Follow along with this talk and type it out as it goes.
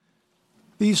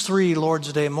These 3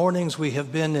 Lord's Day mornings we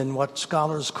have been in what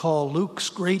scholars call Luke's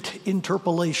Great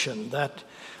Interpolation, that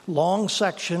long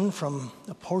section from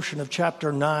a portion of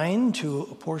chapter 9 to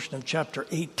a portion of chapter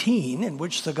 18 in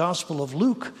which the Gospel of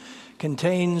Luke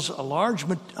contains a large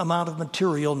amount of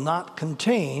material not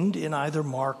contained in either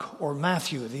Mark or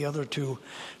Matthew, the other 2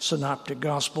 synoptic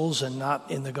Gospels, and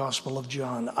not in the Gospel of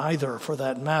John either, for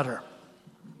that matter.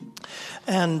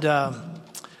 And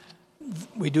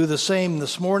we do the same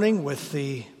this morning with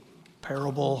the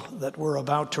parable that we're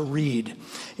about to read.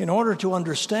 In order to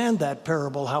understand that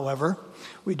parable, however,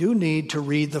 we do need to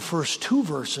read the first 2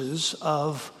 verses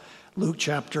of Luke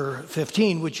chapter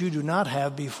 15, which you do not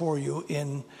have before you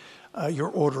in your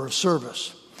order of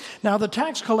service. Now, the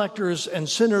tax collectors and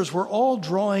sinners were all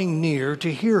drawing near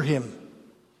to hear him.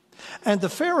 And the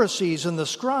Pharisees and the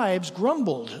scribes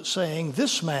grumbled, saying,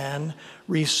 "This man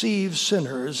receives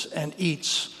sinners and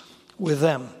eats with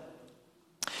them."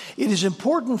 It is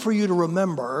important for you to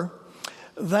remember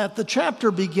that the chapter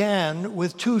began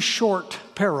with 2 short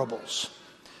parables,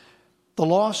 the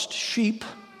lost sheep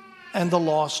and the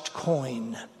lost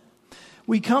coin.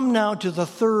 We come now to the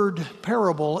 3rd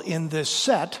parable in this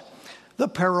set, the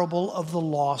parable of the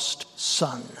lost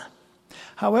son.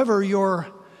 However, your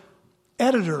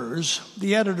editors,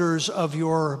 the editors of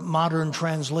your modern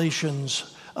translations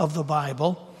of the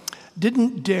Bible,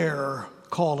 didn't dare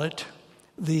call it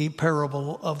the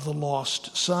parable of the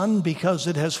lost son because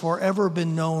it has forever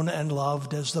been known and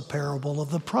loved as the parable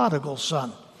of the prodigal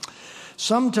son.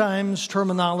 Sometimes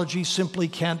terminology simply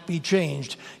can't be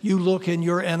changed. You look in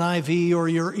your NIV or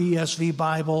your ESV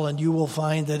Bible and you will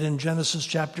find that in Genesis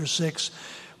chapter 6,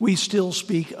 we still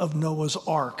speak of Noah's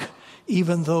ark,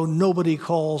 even though nobody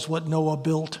calls what Noah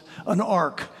built an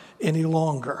ark any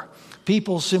longer.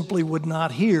 People simply would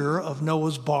not hear of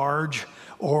Noah's barge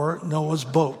or Noah's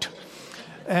boat.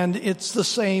 And it's the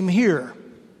same here.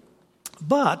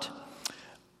 But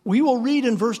we will read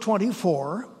in verse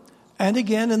 24 and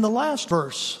again in the last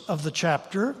verse of the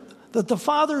chapter that the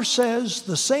father says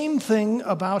the same thing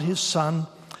about his son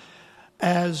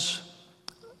as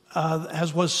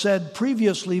was said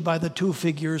previously by the 2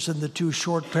 figures in the 2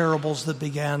 short parables that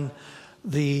began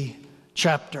the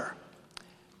chapter.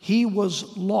 He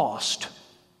was lost,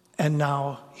 and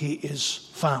now he is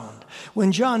found.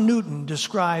 When John Newton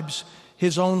describes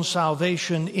his own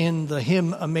salvation in the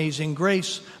hymn Amazing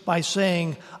Grace by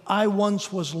saying, "I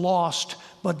once was lost,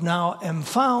 but now am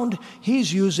found,"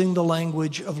 he's using the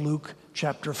language of Luke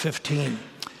chapter 15.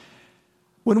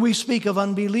 When we speak of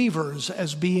unbelievers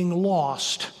as being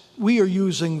lost, we are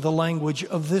using the language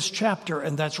of this chapter,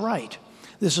 and that's right.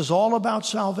 This is all about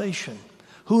salvation.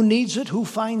 Who needs it, who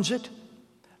finds it,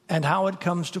 and how it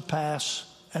comes to pass,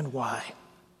 and why.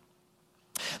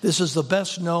 This is the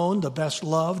best known, the best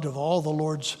loved of all the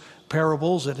Lord's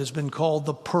parables. It has been called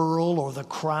the pearl or the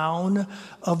crown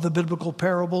of the biblical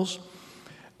parables.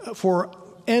 For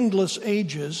endless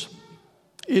ages,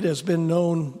 it has been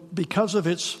known because of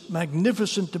its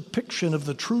magnificent depiction of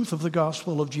the truth of the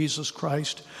gospel of Jesus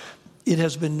Christ. It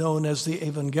has been known as the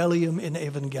Evangelium in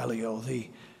Evangelio, the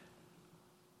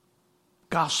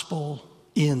gospel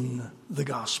in the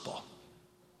gospel.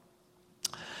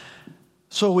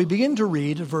 So we begin to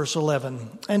read at verse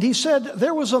 11. And he said,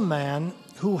 there was a man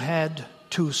who had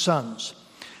 2 sons.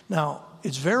 Now,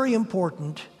 it's very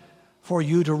important for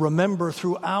you to remember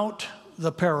throughout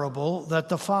the parable that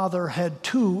the father had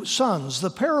 2 sons. The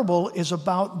parable is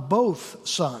about both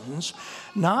sons,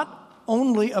 not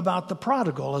only about the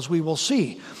prodigal, as we will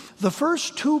see. The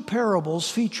first 2 parables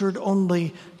featured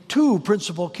only 2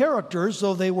 principal characters,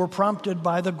 though they were prompted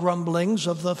by the grumblings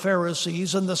of the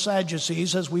Pharisees and the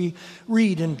Sadducees, as we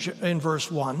read in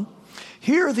verse 1.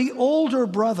 Here, the older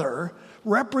brother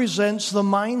represents the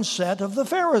mindset of the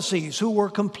Pharisees, who were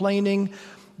complaining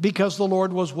because the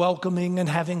Lord was welcoming and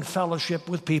having fellowship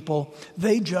with people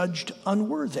they judged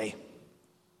unworthy.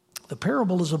 The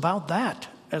parable is about that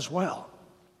as well.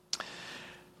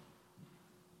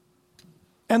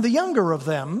 And the younger of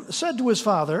them said to his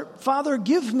father, "Father,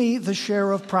 give me the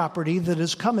share of property that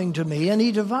is coming to me." And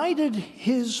he divided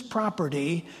his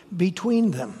property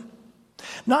between them.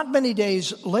 Not many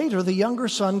days later, the younger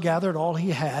son gathered all he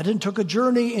had and took a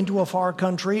journey into a far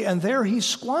country, and there he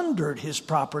squandered his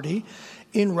property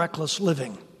in reckless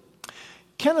living.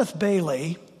 Kenneth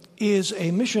Bailey is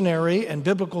a missionary and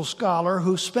biblical scholar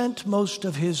who spent most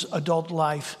of his adult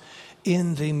life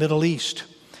in the Middle East.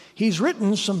 He's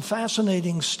written some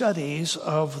fascinating studies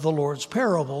of the Lord's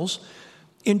parables,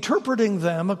 interpreting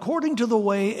them according to the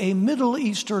way a Middle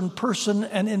Eastern person,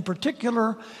 and in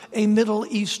particular a Middle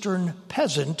Eastern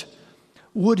peasant,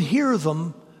 would hear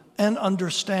them and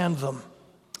understand them.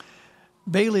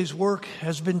 Bailey's work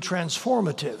has been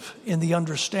transformative in the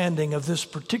understanding of this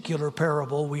particular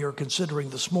parable we are considering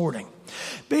this morning.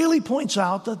 Bailey points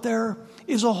out that there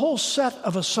is a whole set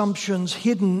of assumptions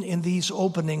hidden in these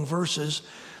opening verses,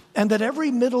 and that every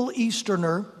Middle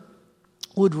Easterner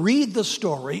would read the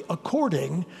story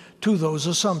according to those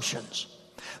assumptions.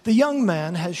 The young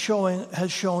man has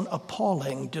shown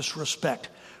appalling disrespect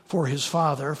for his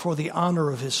father, for the honor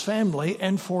of his family,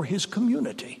 and for his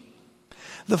community.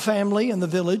 The family and the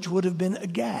village would have been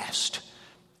aghast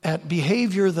at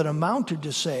behavior that amounted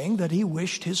to saying that he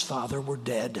wished his father were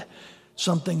dead,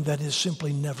 something that is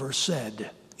simply never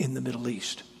said in the Middle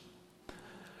East.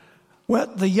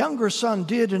 What the younger son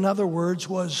did, in other words,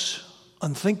 was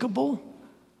unthinkable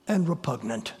and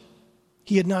repugnant.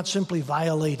 He had not simply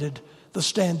violated the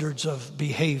standards of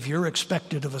behavior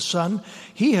expected of a son.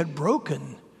 He had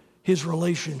broken his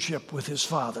relationship with his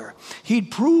father. He'd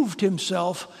proved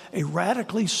himself a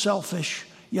radically selfish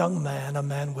young man, a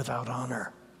man without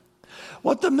honor.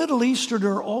 What the Middle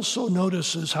Easterner also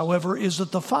notices, however, is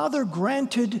that the father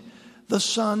granted the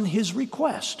son his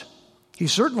request. He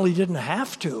certainly didn't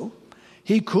have to.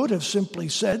 He could have simply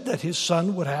said that his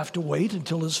son would have to wait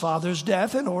until his father's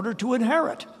death in order to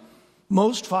inherit.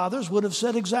 Most fathers would have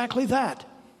said exactly that.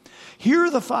 Here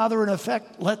the father, in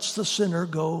effect, lets the sinner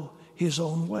go his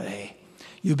own way.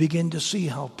 You begin to see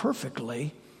how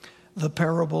perfectly the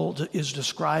parable is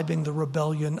describing the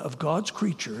rebellion of God's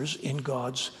creatures in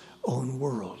God's own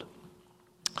world.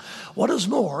 What is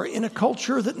more, in a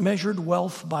culture that measured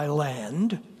wealth by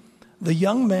land, the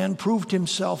young man proved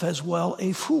himself as well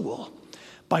a fool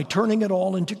by turning it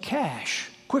all into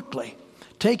cash quickly,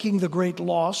 taking the great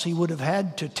loss he would have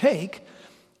had to take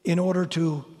in order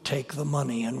to take the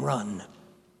money and run.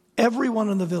 Everyone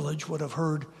in the village would have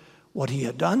heard what he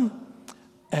had done,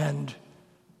 and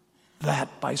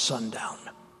that by sundown.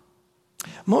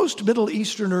 Most Middle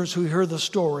Easterners who hear the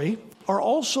story are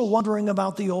also wondering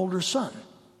about the older son.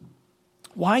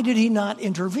 Why did he not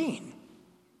intervene?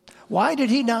 Why did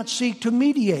he not seek to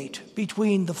mediate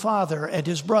between the father and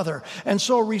his brother and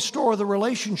so restore the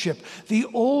relationship? The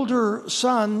older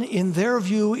son, in their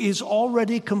view, is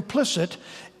already complicit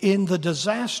in the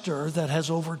disaster that has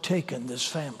overtaken this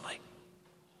family.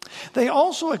 They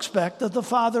also expect that the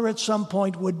father at some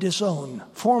point would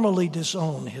formally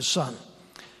disown his son.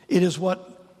 It is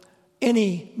what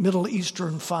any Middle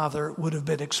Eastern father would have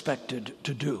been expected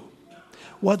to do.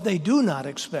 What they do not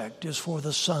expect is for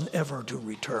the son ever to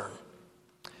return.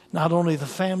 Not only the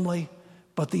family,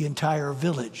 but the entire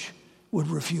village would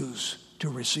refuse to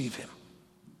receive him.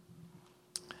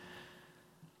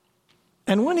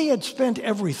 And when he had spent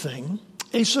everything,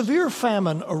 a severe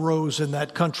famine arose in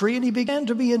that country, and he began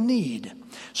to be in need.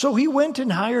 So he went and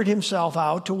hired himself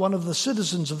out to one of the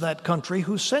citizens of that country,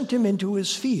 who sent him into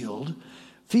his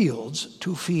fields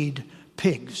to feed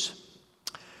pigs.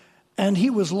 And he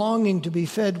was longing to be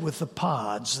fed with the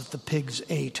pods that the pigs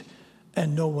ate,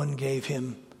 and no one gave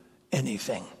him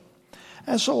anything.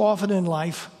 As so often in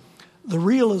life, the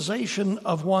realization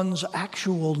of one's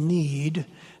actual need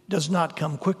does not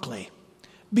come quickly.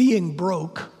 Being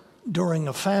broke during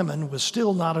a famine was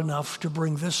still not enough to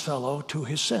bring this fellow to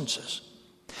his senses.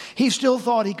 He still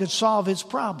thought he could solve his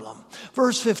problem.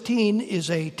 Verse 15 is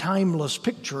a timeless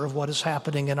picture of what is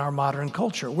happening in our modern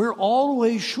culture. We're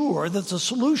always sure that the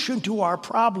solution to our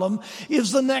problem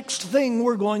is the next thing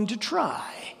we're going to try.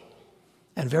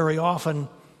 And very often,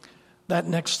 that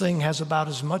next thing has about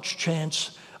as much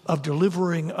chance of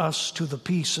delivering us to the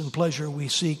peace and pleasure we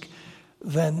seek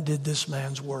than did this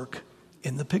man's work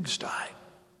in the pigsty.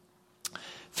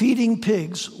 Feeding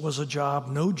pigs was a job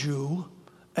no Jew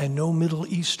and no Middle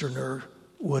Easterner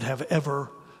would have ever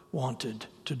wanted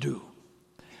to do.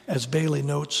 As Bailey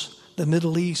notes, the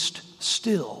Middle East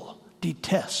still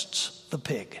detests the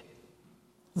pig.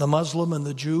 The Muslim and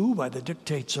the Jew by the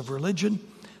dictates of religion,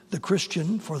 the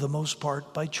Christian for the most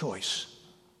part by choice.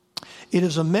 It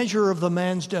is a measure of the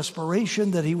man's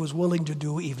desperation that he was willing to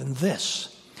do even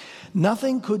this.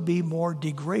 Nothing could be more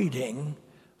degrading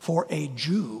for a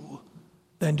Jew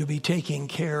than to be taking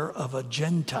care of a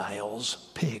Gentile's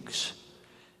pigs.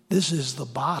 This is the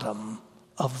bottom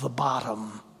of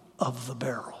the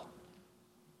barrel.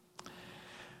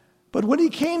 But when he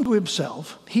came to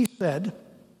himself, he said,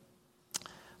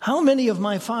 "How many of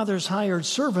my father's hired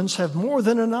servants have more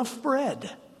than enough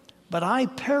bread? But I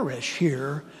perish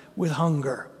here with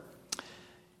hunger."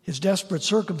 His desperate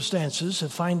circumstances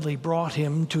have finally brought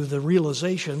him to the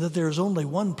realization that there's only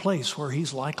one place where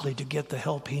he's likely to get the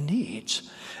help he needs,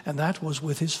 and that was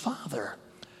with his father,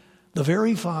 the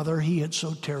very father he had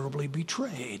so terribly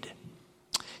betrayed.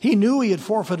 He knew he had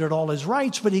forfeited all his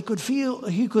rights, but he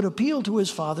could appeal to his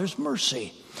father's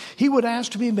mercy. He would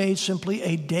ask to be made simply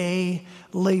a day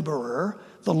laborer,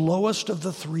 the lowest of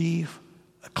the three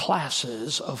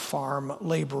classes of farm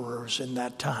laborers in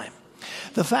that time.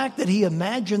 The fact that he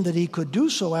imagined that he could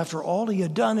do so after all he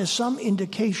had done is some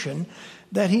indication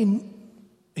that he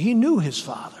knew his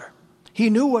father.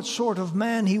 He knew what sort of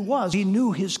man he was. He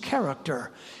knew his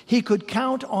character. He could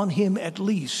count on him at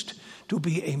least to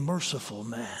be a merciful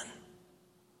man.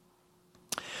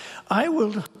 I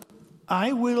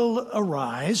will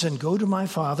arise and go to my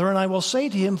father, and I will say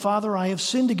to him, Father, I have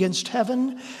sinned against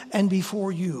heaven and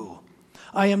before you.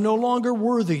 I am no longer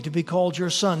worthy to be called your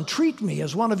son. Treat me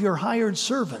as one of your hired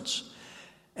servants.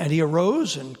 And he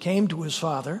arose and came to his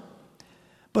father.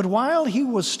 But while he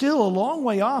was still a long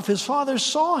way off, his father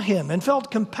saw him and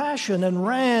felt compassion and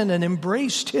ran and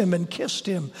embraced him and kissed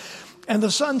him. And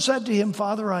the son said to him,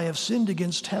 Father, I have sinned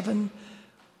against heaven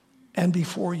and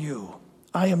before you.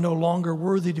 I am no longer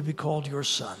worthy to be called your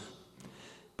son.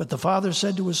 But the father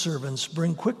said to his servants,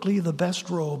 Bring quickly the best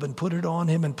robe and put it on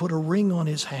him, and put a ring on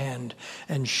his hand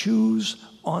and shoes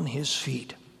on his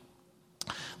feet.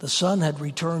 The son had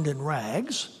returned in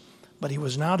rags, but he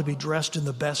was now to be dressed in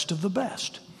the best of the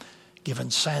best.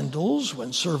 Given sandals,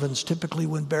 when servants typically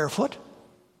went barefoot.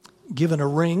 Given a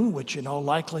ring, which in all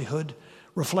likelihood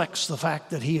reflects the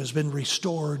fact that he has been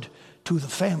restored to the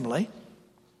family.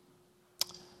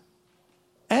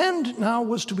 And now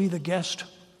was to be the guest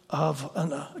of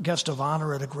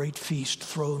honor at a great feast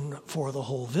thrown for the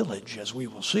whole village, as we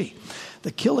will see.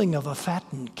 The killing of a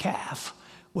fattened calf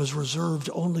was reserved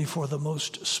only for the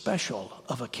most special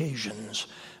of occasions.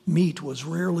 Meat was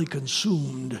rarely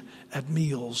consumed at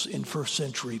meals in first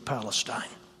century Palestine.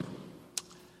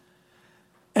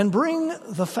 And bring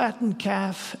the fattened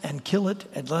calf and kill it,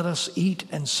 and let us eat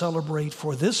and celebrate.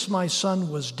 For this my son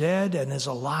was dead and is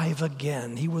alive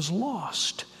again. He was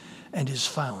lost and is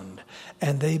found.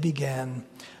 And they began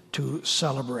to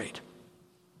celebrate.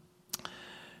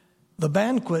 The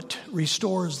banquet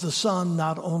restores the son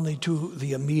not only to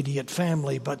the immediate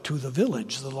family, but to the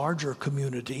village, the larger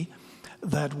community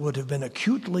that would have been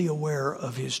acutely aware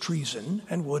of his treason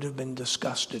and would have been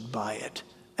disgusted by it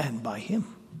and by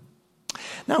him.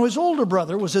 Now his older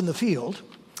brother was in the field,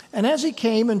 and as he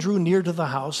came and drew near to the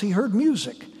house, he heard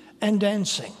music and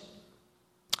dancing.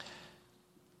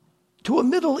 To a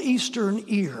Middle Eastern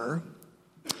ear,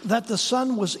 that the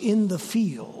son was in the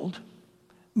field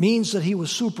means that he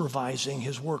was supervising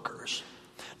his workers.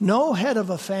 No head of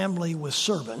a family with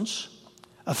servants,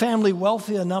 a family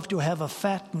wealthy enough to have a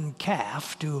fattened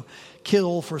calf to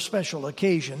kill for special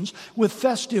occasions, with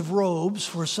festive robes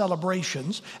for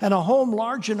celebrations, and a home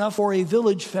large enough for a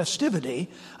village festivity,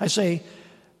 I say,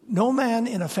 no man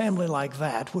in a family like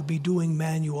that would be doing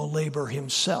manual labor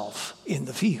himself in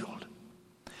the field.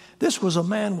 This was a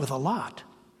man with a lot.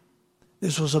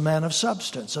 This was a man of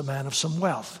substance, a man of some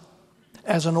wealth.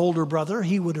 As an older brother,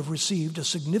 he would have received a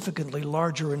significantly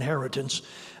larger inheritance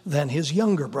than his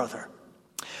younger brother.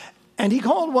 And he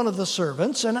called one of the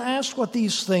servants and asked what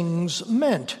these things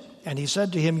meant. And he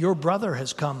said to him, Your brother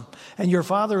has come, and your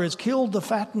father has killed the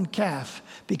fattened calf,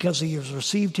 because he has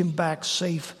received him back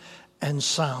safe and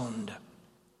sound.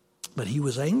 But he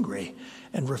was angry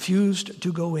and refused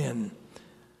to go in.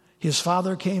 His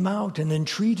father came out and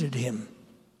entreated him.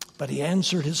 But he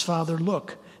answered his father,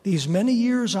 Look, these many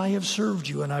years I have served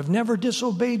you, and I've never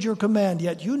disobeyed your command,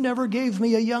 yet you never gave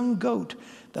me a young goat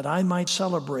that I might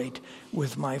celebrate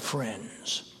with my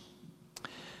friends.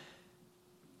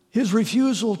 His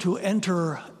refusal to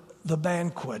enter the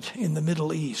banquet in the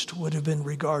Middle East would have been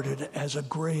regarded as a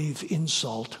grave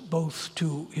insult both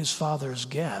to his father's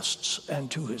guests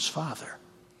and to his father.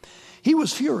 He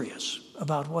was furious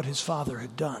about what his father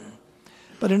had done,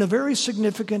 but in a very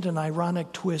significant and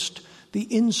ironic twist,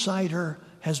 the insider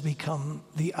has become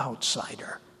the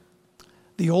outsider.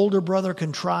 The older brother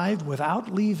contrived,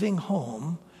 without leaving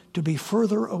home, to be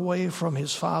further away from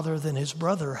his father than his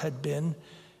brother had been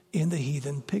in the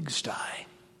heathen pigsty.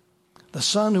 The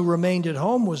son who remained at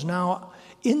home was now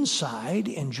inside,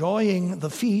 enjoying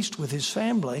the feast with his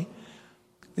family.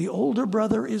 The older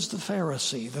brother is the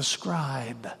Pharisee, the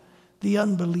scribe, the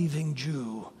unbelieving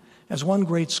Jew. As one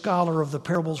great scholar of the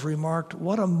parables remarked,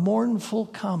 what a mournful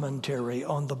commentary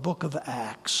on the book of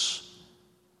Acts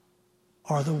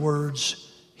are the words,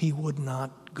 he would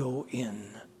not go in.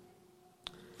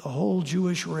 The whole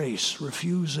Jewish race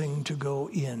refusing to go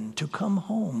in, to come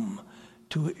home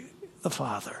to the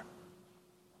Father.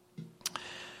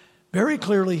 Very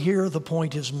clearly here the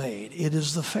point is made. It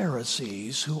is the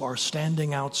Pharisees who are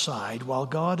standing outside while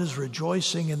God is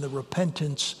rejoicing in the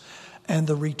repentance and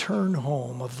the return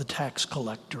home of the tax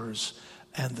collectors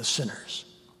and the sinners.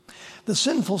 The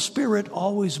sinful spirit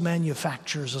always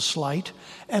manufactures a slight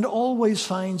and always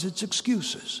finds its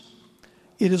excuses.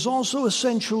 It is also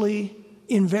essentially,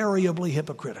 invariably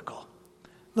hypocritical.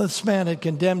 This man had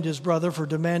condemned his brother for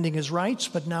demanding his rights,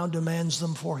 but now demands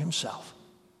them for himself.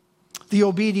 The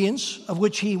obedience of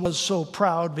which he was so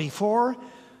proud before,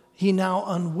 he now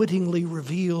unwittingly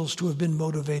reveals to have been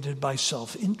motivated by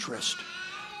self-interest,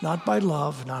 not by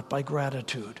love, not by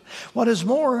gratitude. What is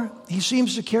more, he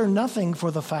seems to care nothing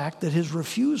for the fact that his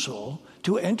refusal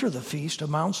to enter the feast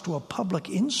amounts to a public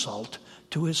insult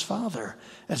to his father,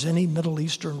 as any Middle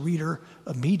Eastern reader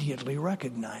immediately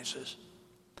recognizes.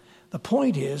 The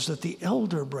point is that the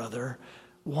elder brother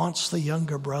wants the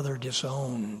younger brother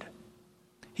disowned.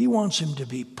 He wants him to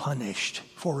be punished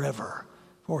forever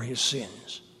for his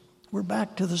sins. We're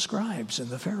back to the scribes and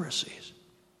the Pharisees.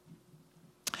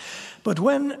 But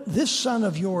when this son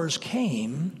of yours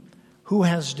came, who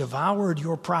has devoured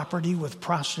your property with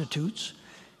prostitutes,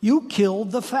 you killed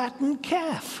the fattened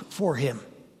calf for him.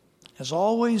 As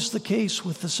always the case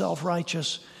with the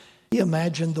self-righteous, he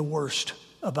imagined the worst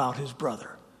about his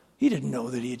brother. He didn't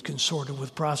know that he had consorted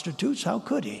with prostitutes. How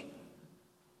could he?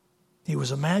 He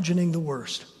was imagining the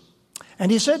worst.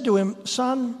 And he said to him,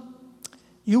 "Son,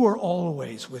 you are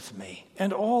always with me,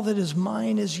 and all that is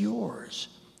mine is yours.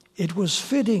 It was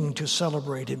fitting to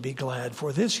celebrate and be glad,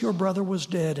 for this your brother was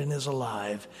dead and is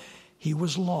alive. He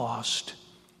was lost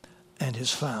and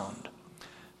is found."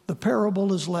 The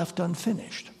parable is left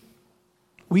unfinished.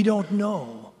 We don't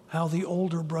know how the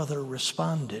older brother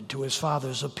responded to his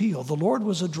father's appeal. The Lord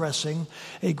was addressing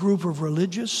a group of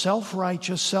religious,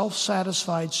 self-righteous,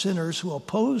 self-satisfied sinners who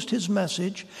opposed his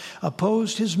message,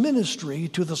 opposed his ministry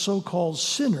to the so-called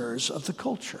sinners of the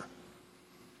culture.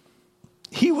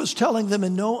 He was telling them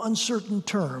in no uncertain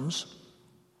terms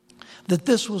that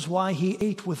this was why he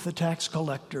ate with the tax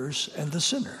collectors and the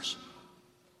sinners.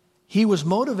 He was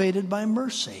motivated by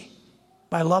mercy,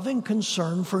 by loving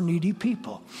concern for needy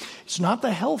people. It's not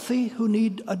the healthy who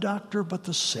need a doctor, but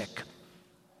the sick.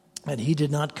 And he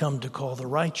did not come to call the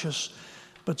righteous,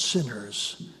 but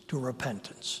sinners to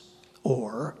repentance.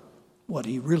 Or, what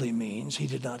he really means, he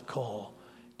did not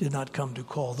come to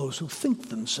call those who think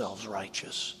themselves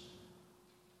righteous,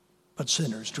 but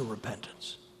sinners to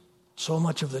repentance. So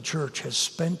much of the church has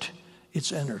spent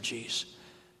its energies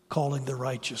calling the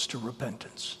righteous to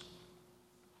repentance.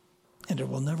 And it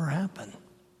will never happen.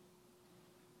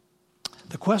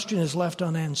 The question is left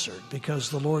unanswered because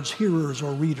the Lord's hearers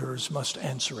or readers must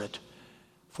answer it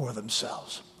for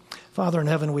themselves. Father in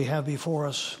heaven, we have before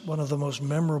us one of the most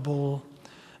memorable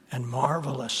and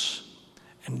marvelous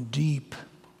and deep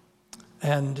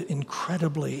and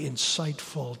incredibly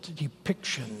insightful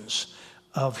depictions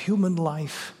of human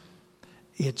life,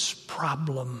 its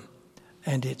problem,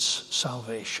 and its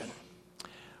salvation.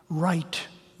 Write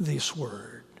this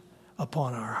word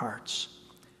upon our hearts,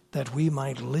 that we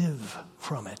might live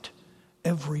from it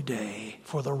every day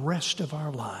for the rest of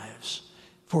our lives.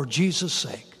 For Jesus'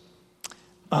 sake,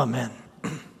 amen.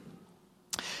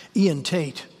 Ian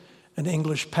Tate, an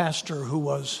English pastor who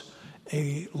was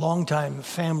a longtime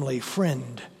family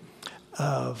friend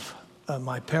of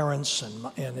my parents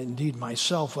and indeed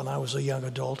myself when I was a young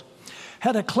adult,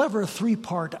 had a clever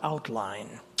three-part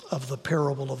outline of the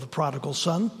parable of the prodigal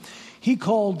son. He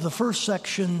called the first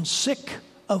section Sick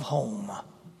of Home,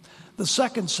 the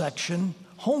second section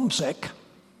Homesick,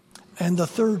 and the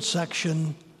third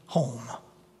section Home.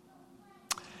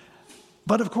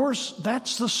 But of course,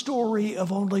 that's the story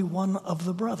of only one of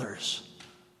the brothers.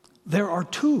 There are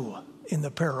two in the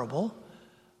parable,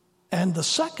 and the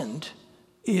second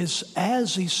is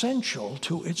as essential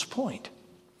to its point.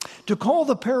 To call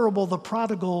the parable the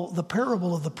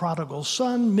parable of the prodigal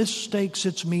son mistakes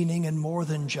its meaning in more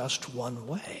than just one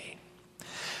way.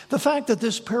 The fact that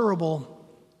this parable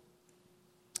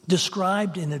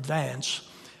described in advance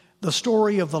the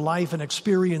story of the life and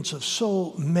experience of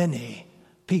so many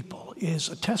people is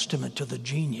a testament to the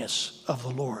genius of the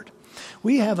Lord.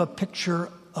 We have a picture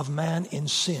of man in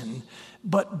sin,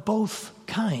 but both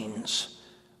kinds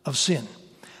of sin.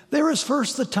 There is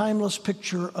first the timeless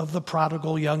picture of the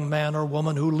prodigal young man or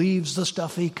woman who leaves the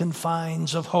stuffy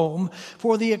confines of home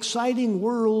for the exciting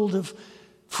world of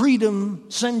freedom,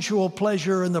 sensual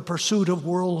pleasure, and the pursuit of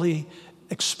worldly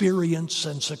experience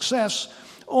and success,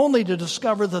 only to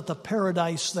discover that the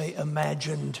paradise they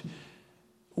imagined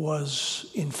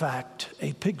was, in fact,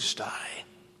 a pigsty.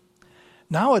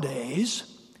 Nowadays,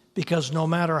 because no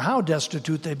matter how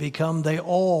destitute they become, they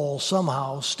all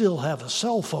somehow still have a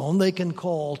cell phone they can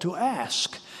call to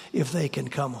ask if they can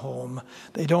come home.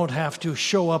 They don't have to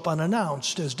show up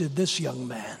unannounced, as did this young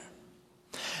man.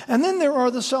 And then there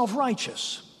are the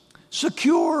self-righteous,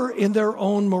 secure in their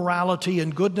own morality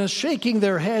and goodness, shaking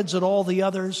their heads at all the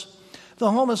others, the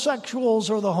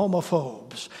homosexuals or the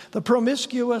homophobes, the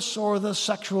promiscuous or the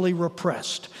sexually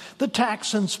repressed, the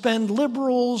tax and spend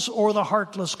liberals or the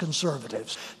heartless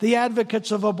conservatives, the advocates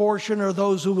of abortion or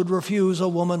those who would refuse a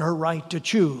woman her right to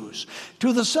choose.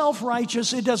 To the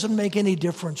self-righteous, it doesn't make any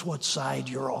difference what side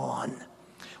you're on.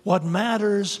 What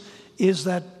matters is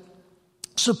that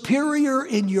superior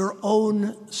in your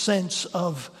own sense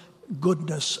of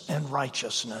goodness and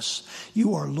righteousness,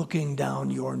 you are looking down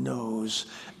your nose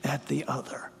at the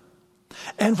other.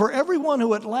 And for everyone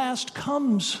who at last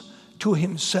comes to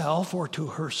himself or to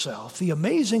herself, the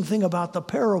amazing thing about the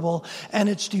parable and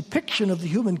its depiction of the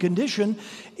human condition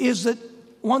is that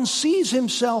one sees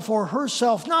himself or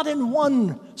herself not in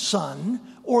one son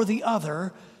or the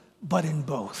other, but in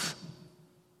both.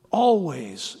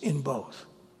 Always in both.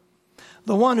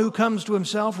 The one who comes to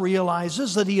himself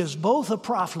realizes that he is both a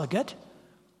profligate,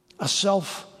 a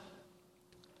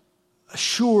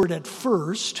self-assured at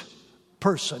first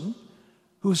person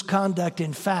whose conduct,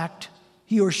 in fact,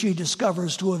 he or she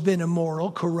discovers to have been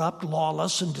immoral, corrupt,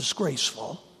 lawless, and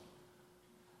disgraceful,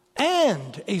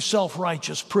 and a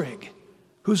self-righteous prig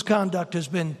whose conduct has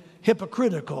been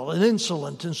hypocritical and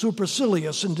insolent and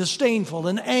supercilious and disdainful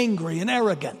and angry and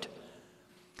arrogant.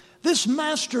 This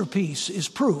masterpiece is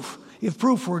proof, if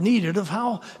proof were needed, of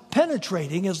how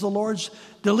penetrating is the Lord's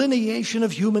delineation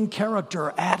of human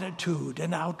character, attitude,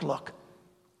 and outlook.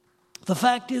 The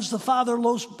fact is, the father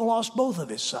lost both of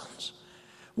his sons,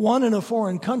 one in a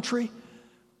foreign country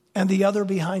and the other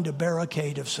behind a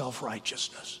barricade of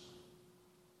self-righteousness.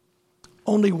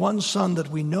 Only one son that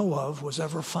we know of was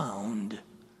ever found,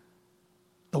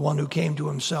 the one who came to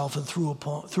himself and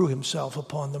threw himself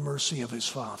upon the mercy of his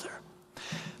father.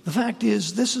 The fact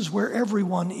is, this is where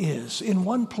everyone is, in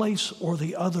one place or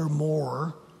the other,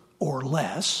 more or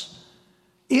less,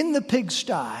 in the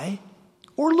pigsty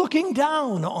or looking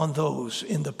down on those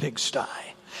in the pigsty,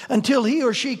 until he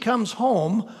or she comes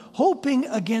home, hoping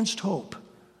against hope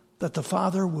that the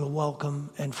Father will welcome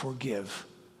and forgive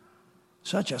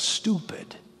such a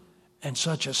stupid and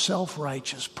such a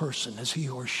self-righteous person as he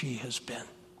or she has been.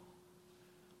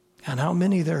 And how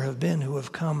many there have been who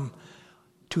have come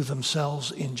to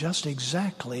themselves in just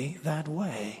exactly that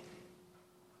way,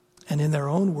 and in their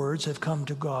own words have come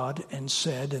to God and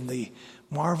said, in the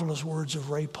marvelous words of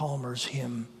Ray Palmer's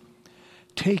hymn,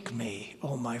 "Take me,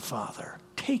 O my Father,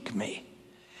 take me,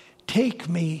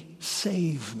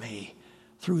 save me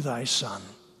through thy Son.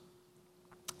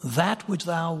 That which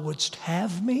thou wouldst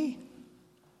have me,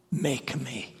 make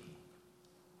me.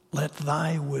 Let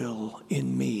thy will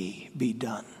in me be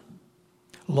done.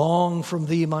 Long from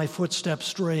thee my footsteps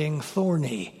straying,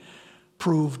 thorny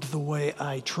proved the way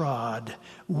I trod.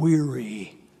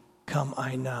 Weary come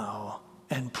I now,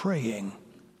 and praying,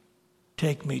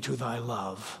 take me to thy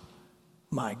love,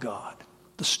 my God."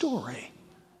 The story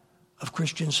of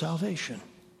Christian salvation.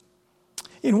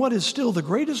 In what is still the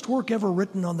greatest work ever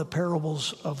written on the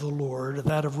parables of the Lord,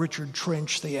 that of Richard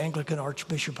Trench, the Anglican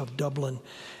Archbishop of Dublin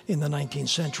in the 19th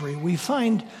century, we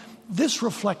find this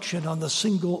reflection on the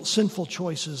sinful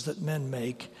choices that men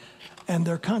make and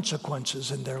their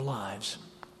consequences in their lives.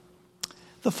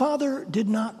 The father did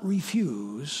not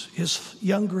refuse his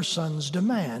younger son's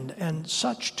demand, and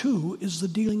such too is the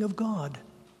dealing of God.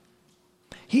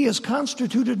 He has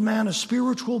constituted man a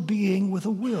spiritual being with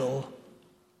a will,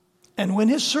 and when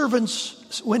his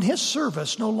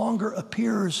service no longer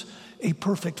appears a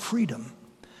perfect freedom,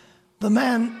 the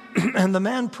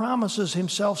man promises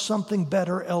himself something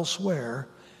better elsewhere,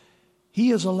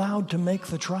 he is allowed to make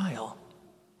the trial.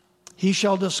 He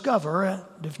shall discover,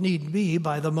 if need be,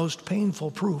 by the most painful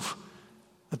proof,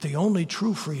 that the only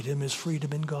true freedom is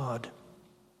freedom in God.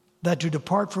 That to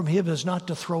depart from him is not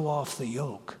to throw off the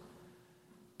yoke,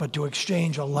 but to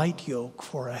exchange a light yoke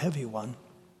for a heavy one,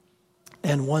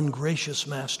 and one gracious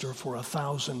master for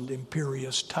 1,000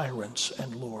 imperious tyrants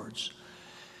and lords.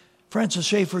 Francis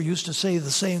Schaeffer used to say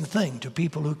the same thing to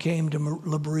people who came to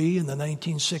L'Abri in the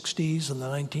 1960s and the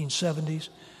 1970s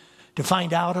to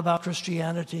find out about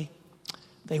Christianity.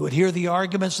 They would hear the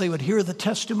arguments, they would hear the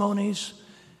testimonies,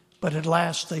 but at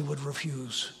last they would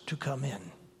refuse to come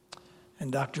in.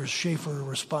 And Dr.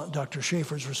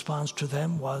 Schaeffer's response to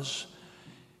them was,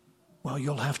 well,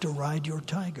 you'll have to ride your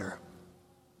tiger.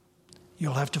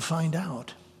 You'll have to find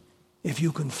out if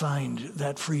you can find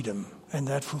that freedom and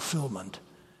that fulfillment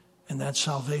and that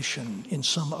salvation in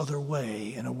some other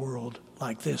way in a world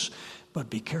like this. But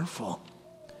be careful.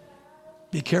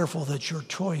 Be careful that your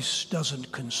choice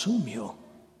doesn't consume you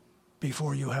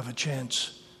before you have a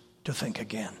chance to think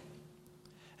again.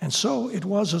 And so it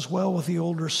was as well with the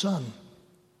older son.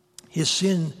 His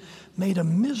sin made a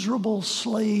miserable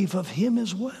slave of him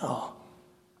as well.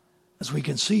 As we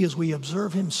can see as we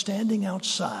observe him standing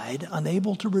outside,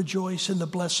 unable to rejoice in the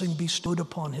blessing bestowed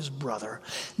upon his brother,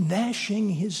 gnashing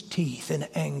his teeth in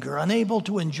anger, unable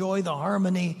to enjoy the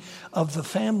harmony of the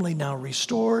family now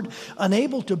restored,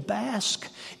 unable to bask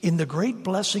in the great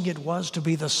blessing it was to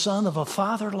be the son of a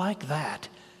father like that.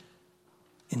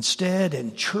 Instead,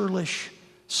 in churlish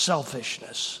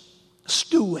selfishness,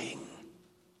 stewing,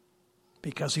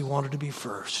 because he wanted to be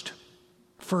first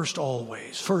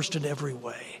always, first in every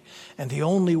way. And the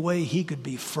only way he could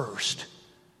be first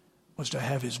was to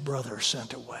have his brother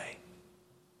sent away.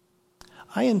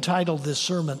 I entitled this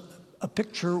sermon, A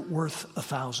Picture Worth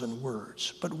 1,000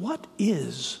 Words. But what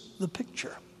is the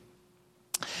picture?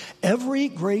 Every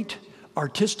great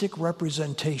artistic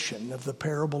representation of the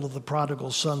parable of the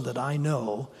prodigal son that I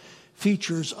know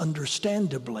features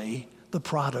understandably the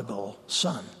prodigal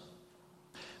son.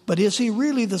 But is he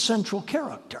really the central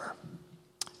character?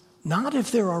 Not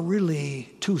if there are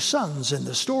really two sons in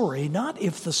the story, not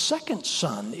if the second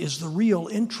son is the real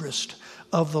interest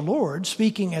of the Lord,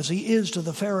 speaking as he is to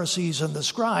the Pharisees and the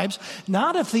scribes,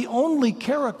 not if the only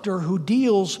character who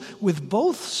deals with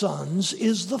both sons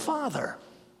is the father.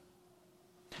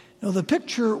 Now, the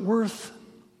picture worth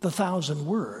 1,000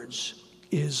 words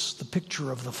is the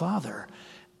picture of the father.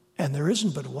 And there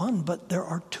isn't but one, but there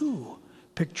are two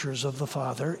pictures of the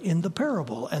father in the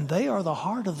parable, and they are the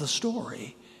heart of the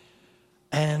story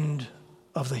and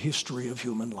of the history of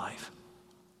human life.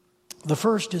 The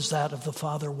first is that of the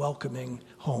father welcoming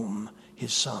home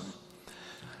his son.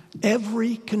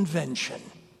 Every convention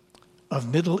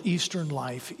of Middle Eastern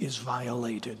life is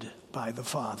violated by the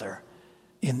father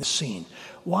in the scene.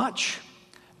 Watch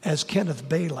as Kenneth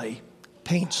Bailey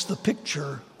paints the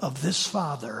picture of this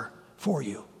father for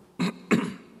you.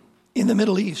 In the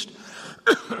Middle East,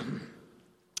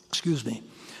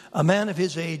 a man of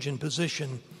his age and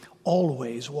position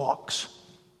always walks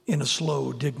in a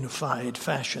slow, dignified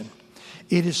fashion.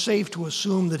 It is safe to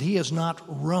assume that he has not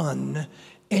run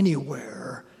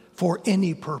anywhere for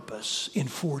any purpose in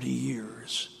 40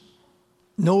 years.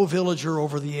 No villager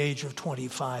over the age of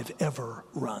 25 ever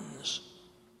runs.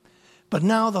 But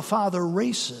now the father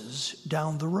races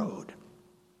down the road.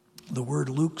 The word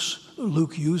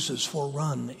Luke uses for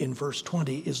run in verse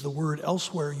 20 is the word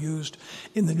elsewhere used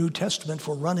in the New Testament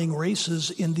for running races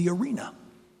in the arena.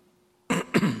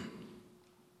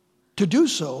 To do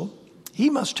so, he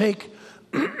must take,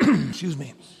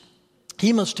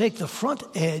 he must take the front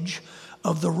edge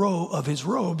of the row of his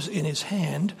robes in his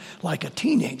hand like a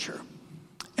teenager.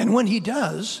 And when he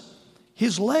does,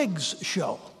 his legs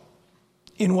show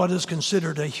in what is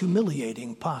considered a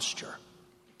humiliating posture.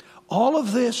 All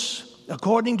of this,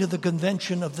 according to the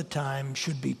convention of the time,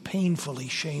 should be painfully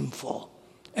shameful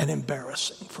and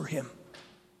embarrassing for him.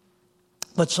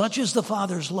 But such is the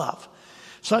father's love,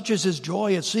 such is his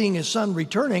joy at seeing his son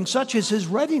returning, such is his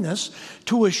readiness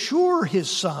to assure his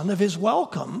son of his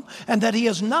welcome and that he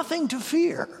has nothing to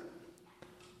fear,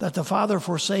 that the father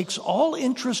forsakes all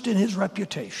interest in his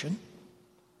reputation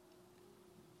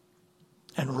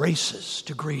and races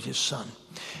to greet his son.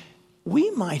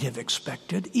 We might have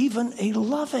expected even a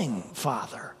loving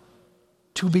father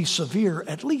to be severe,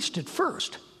 at least at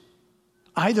first,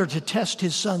 either to test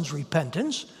his son's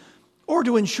repentance or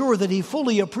to ensure that he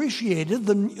fully appreciated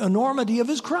the enormity of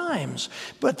his crimes.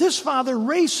 But this father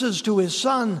races to his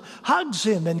son, hugs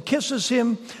him, and kisses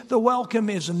him. The welcome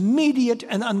is immediate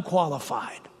and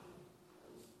unqualified.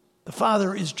 The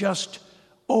father is just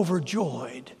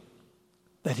overjoyed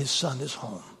that his son is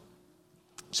home.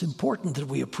 It's important that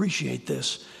we appreciate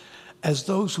this as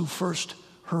those who first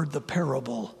heard the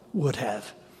parable would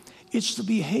have. It's the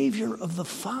behavior of the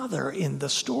father in the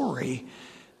story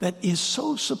that is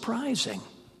so surprising,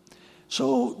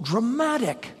 so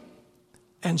dramatic,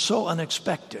 and so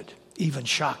unexpected, even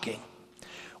shocking.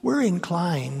 We're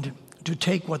inclined to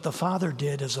take what the father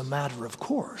did as a matter of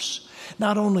course,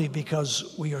 not only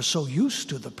because we are so used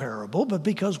to the parable, but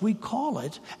because we call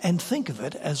it and think of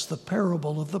it as the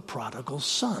parable of the prodigal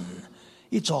son.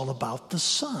 It's all about the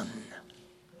son.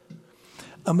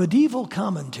 A medieval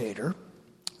commentator,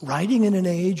 writing in an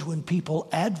age when people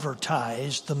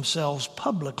advertised themselves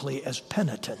publicly as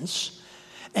penitents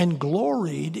and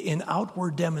gloried in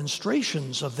outward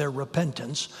demonstrations of their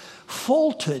repentance,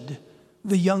 faulted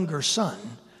the younger son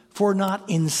for not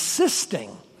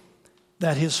insisting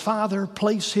that his father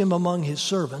place him among his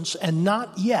servants and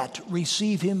not yet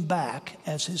receive him back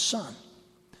as his son.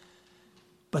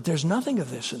 But there's nothing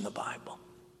of this in the Bible.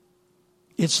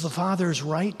 It's the Father's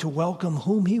right to welcome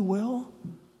whom he will,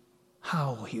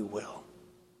 how he will.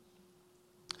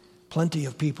 Plenty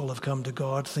of people have come to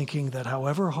God thinking that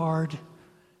however hard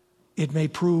it may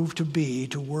prove to be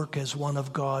to work as one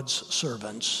of God's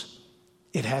servants,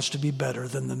 it has to be better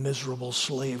than the miserable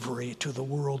slavery to the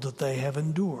world that they have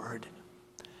endured.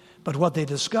 But what they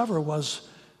discover was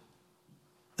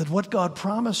that what God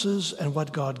promises and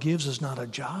what God gives is not a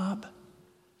job,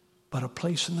 but a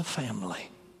place in the family.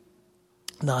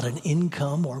 Not an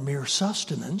income or mere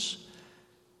sustenance,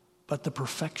 but the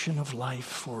perfection of life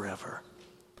forever.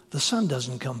 The son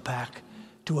doesn't come back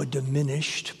to a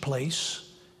diminished place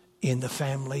in the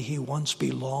family he once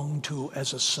belonged to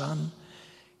as a son.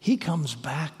 He comes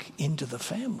back into the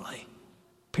family,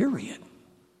 period.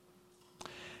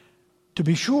 To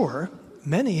be sure,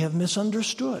 many have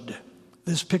misunderstood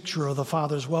this picture of the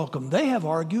Father's welcome. They have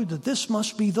argued that this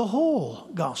must be the whole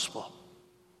gospel.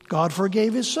 God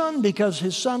forgave his son because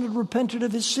his son had repented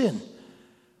of his sin.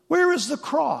 Where is the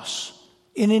cross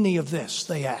in any of this,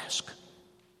 they ask.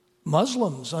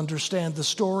 Muslims understand the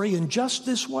story in just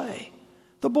this way.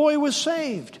 The boy was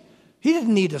saved. He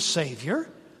didn't need a savior.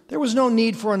 There was no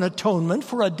need for an atonement,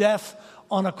 for a death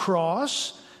on a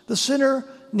cross. The sinner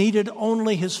needed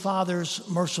only his Father's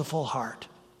merciful heart.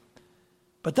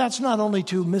 But that's not only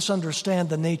to misunderstand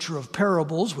the nature of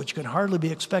parables, which can hardly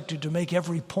be expected to make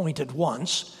every point at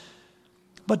once,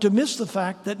 but to miss the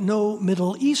fact that no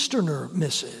Middle Easterner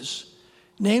misses,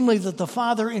 namely that the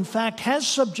Father, in fact, has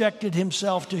subjected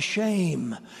himself to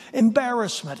shame,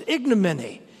 embarrassment,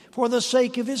 ignominy for the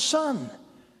sake of his Son.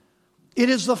 It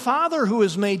is the Father who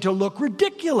is made to look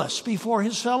ridiculous before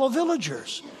his fellow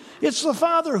villagers. It's the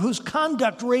Father whose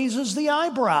conduct raises the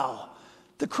eyebrow.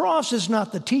 The cross is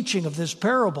not the teaching of this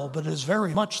parable, but is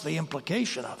very much the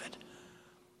implication of it.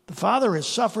 The Father has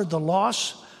suffered the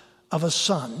loss of a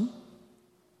son.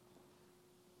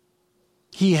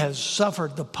 He has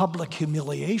suffered the public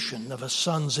humiliation of a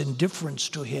son's indifference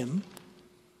to him.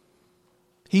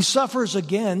 He suffers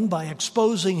again by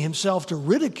exposing himself to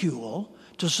ridicule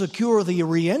to secure the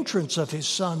reentrance of his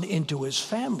son into his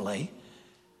family.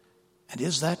 And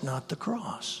is that not the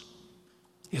cross?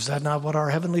 Is that not what our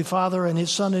Heavenly Father and his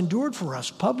Son endured for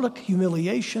us? Public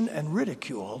humiliation and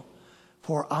ridicule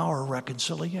for our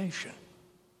reconciliation.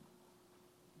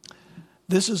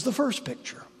 This is the first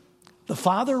picture. The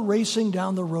Father racing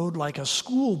down the road like a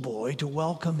schoolboy to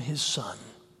welcome his Son.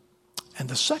 And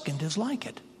the second is like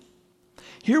it.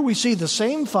 Here we see the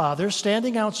same Father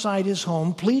standing outside his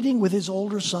home, pleading with his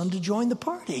older son to join the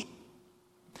party.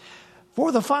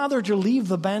 For the Father to leave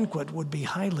the banquet would be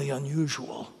highly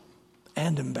unusual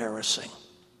and embarrassing.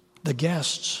 The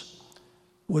guests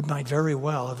might very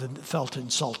well have felt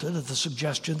insulted at the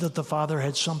suggestion that the Father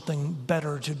had something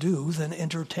better to do than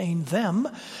entertain them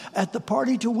at the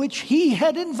party to which he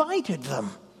had invited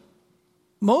them.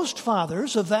 Most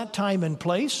fathers of that time and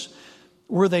place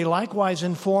were they likewise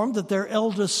informed that their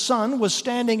eldest son was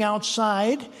standing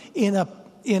outside in a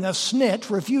snit,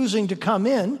 refusing to come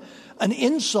in, an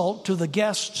insult to the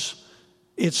guests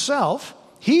itself.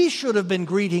 He should have been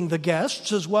greeting the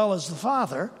guests as well as the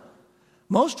Father.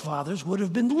 Most fathers would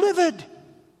have been livid.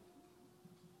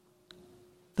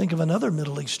 Think of another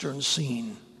Middle Eastern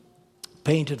scene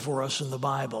painted for us in the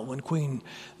Bible when Queen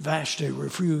Vashti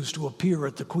refused to appear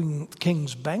at the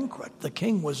king's banquet. The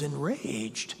king was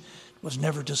enraged, was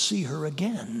never to see her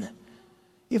again.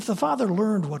 If the Father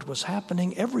learned what was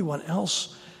happening, everyone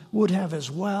else would have as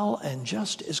well and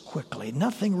just as quickly.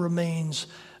 Nothing remains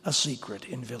a secret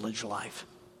in village life.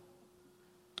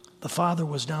 The Father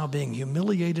was now being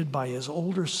humiliated by his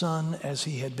older son as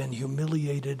he had been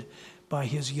humiliated by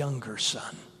his younger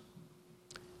son.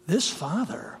 This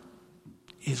Father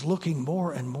is looking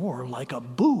more and more like a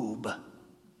boob.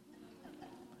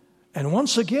 And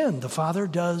once again, the Father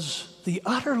does the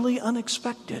utterly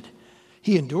unexpected.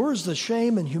 He endures the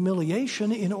shame and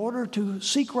humiliation in order to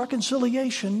seek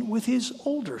reconciliation with his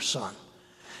older son.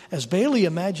 As Bailey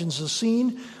imagines the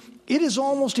scene, it is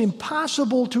almost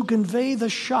impossible to convey the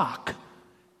shock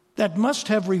that must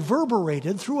have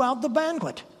reverberated throughout the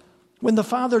banquet when the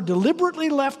Father deliberately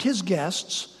left his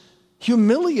guests,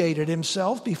 humiliated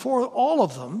himself before all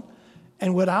of them,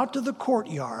 and went out to the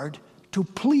courtyard to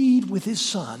plead with his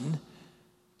son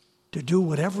to do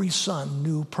what every son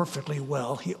knew perfectly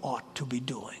well he ought to be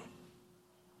doing.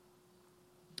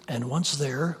 And once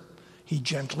there, he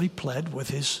gently pled with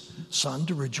his son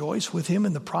to rejoice with him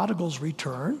in the prodigal's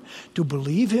return, to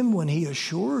believe him when he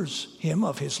assures him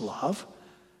of his love,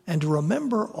 and to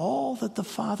remember all that the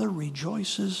Father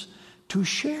rejoices to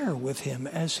share with him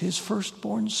as his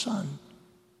firstborn son.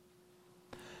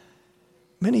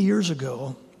 Many years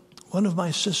ago, one of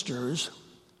my sisters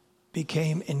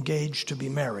became engaged to be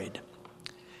married.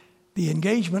 The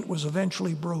engagement was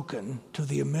eventually broken to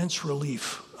the immense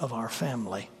relief of our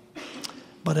family.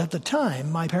 But at the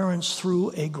time, my parents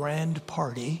threw a grand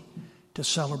party to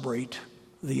celebrate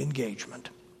the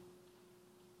engagement.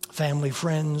 Family,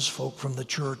 friends, folk from the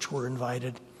church were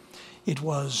invited. It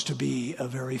was to be a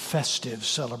very festive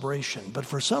celebration. But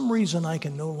for some reason I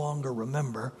can no longer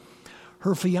remember,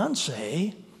 her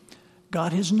fiancé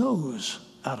got his nose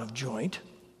out of joint,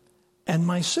 and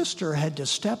my sister had to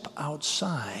step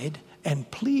outside and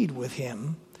plead with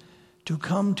him to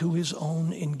come to his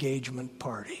own engagement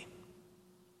party.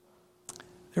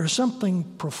 There's something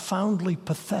profoundly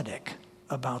pathetic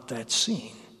about that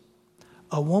scene.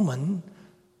 A woman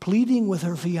pleading with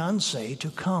her fiancé to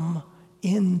come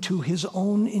into his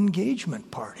own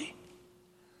engagement party.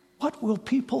 What will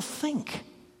people think?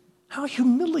 How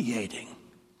humiliating.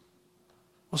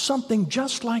 Well, something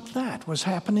just like that was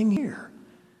happening here.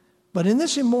 But in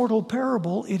this immortal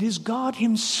parable, it is God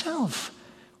himself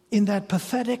in that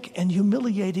pathetic and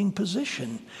humiliating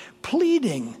position,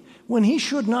 pleading when he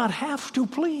should not have to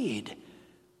plead.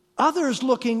 Others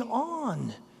looking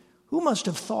on, who must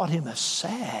have thought him a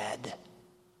sad,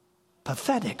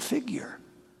 pathetic figure.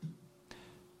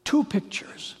 Two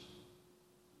pictures,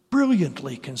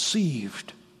 brilliantly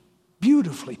conceived,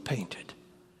 beautifully painted.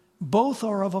 Both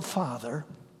are of a father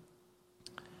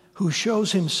who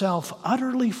shows himself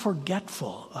utterly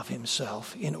forgetful of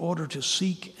himself in order to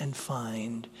seek and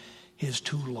find his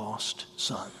two lost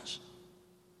sons.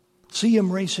 See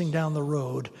him racing down the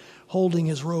road, holding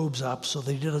his robes up so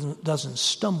that he doesn't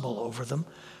stumble over them,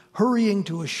 hurrying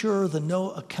to assure the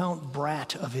no-account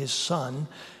brat of his son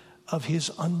of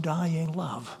his undying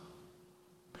love.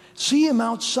 See him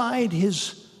outside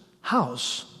his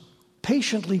house,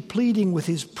 patiently pleading with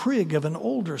his prig of an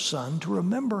older son to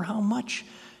remember how much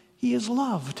he is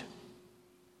loved.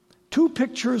 Two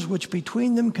pictures which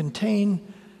between them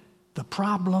contain the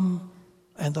problem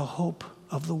and the hope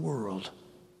of the world.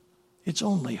 Its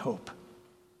only hope.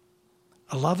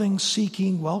 A loving,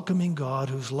 seeking, welcoming God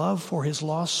whose love for his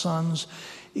lost sons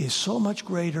is so much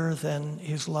greater than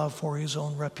his love for his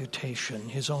own reputation,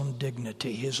 his own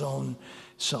dignity, his own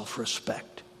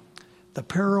self-respect. The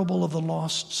parable of the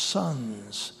lost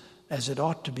sons, as it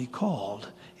ought to be called,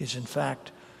 is in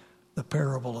fact the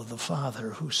parable of the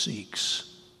father who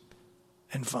seeks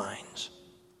and finds.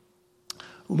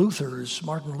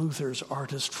 Martin Luther's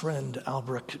artist friend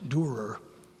Albrecht Dürer,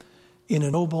 in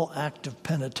a noble act of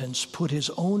penitence, put his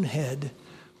own head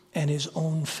and his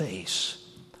own face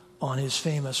on his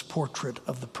famous portrait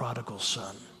of the prodigal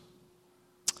son.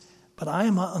 But I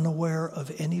am unaware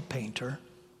of any painter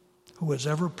who has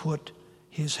ever put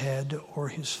his head or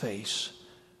his face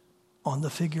on the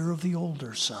figure of the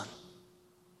older son.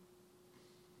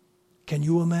 Can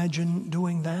you imagine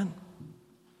doing that?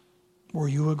 Were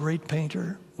you a great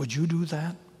painter? Would you do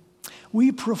that?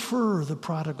 We prefer the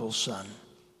prodigal son.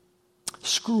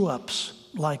 Screw-ups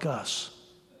like us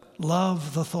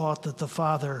love the thought that the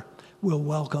Father will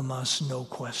welcome us, no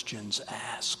questions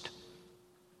asked.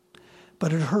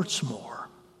 But it hurts more,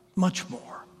 much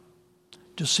more,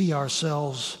 to see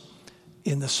ourselves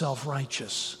in the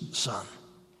self-righteous son.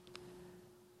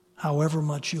 However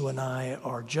much you and I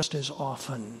are just as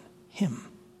often him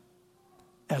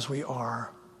as we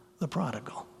are the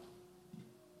prodigal.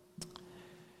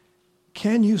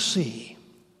 Can you see,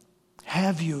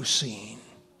 have you seen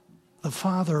the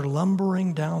father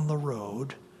lumbering down the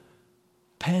road,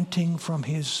 panting from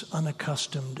his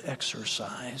unaccustomed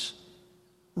exercise,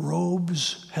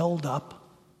 robes held up,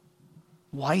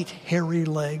 white hairy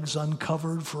legs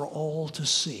uncovered for all to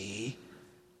see,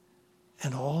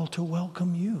 and all to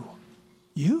welcome you?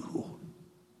 You.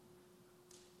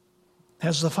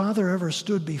 Has the Father ever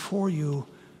stood before you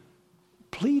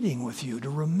pleading with you to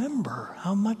remember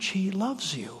how much he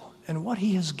loves you and what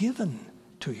he has given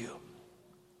to you?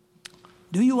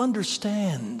 Do you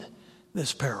understand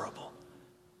this parable?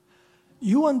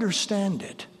 You understand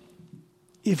it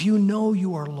if you know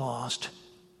you are lost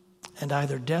and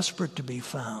either desperate to be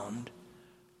found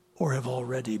or have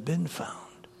already been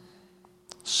found.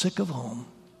 Sick of home,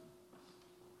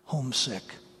 homesick,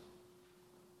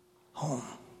 home.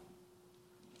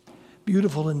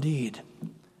 Beautiful indeed.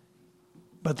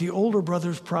 But the older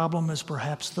brother's problem is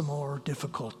perhaps the more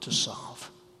difficult to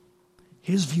solve.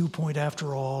 His viewpoint,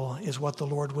 after all, is what the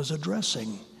Lord was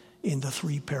addressing in the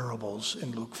three parables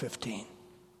in Luke 15.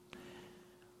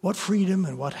 What freedom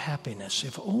and what happiness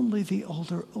if only the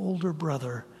older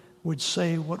brother would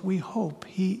say what we hope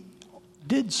he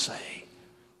did say,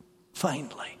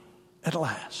 finally, at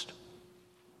last.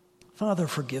 Father,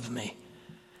 forgive me.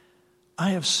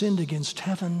 I have sinned against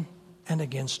heaven and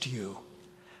against you.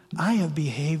 I have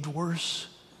behaved worse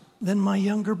than my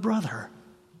younger brother,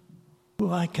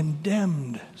 who I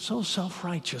condemned so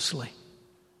self-righteously.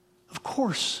 Of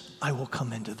course I will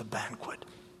come into the banquet,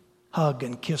 hug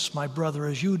and kiss my brother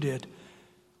as you did,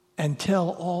 and tell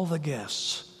all the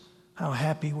guests how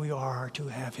happy we are to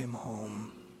have him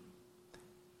home.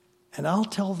 And I'll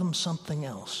tell them something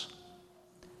else.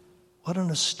 What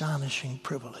an astonishing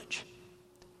privilege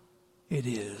it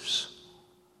is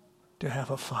to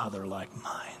have a father like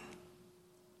mine.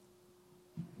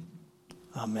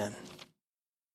 Amen.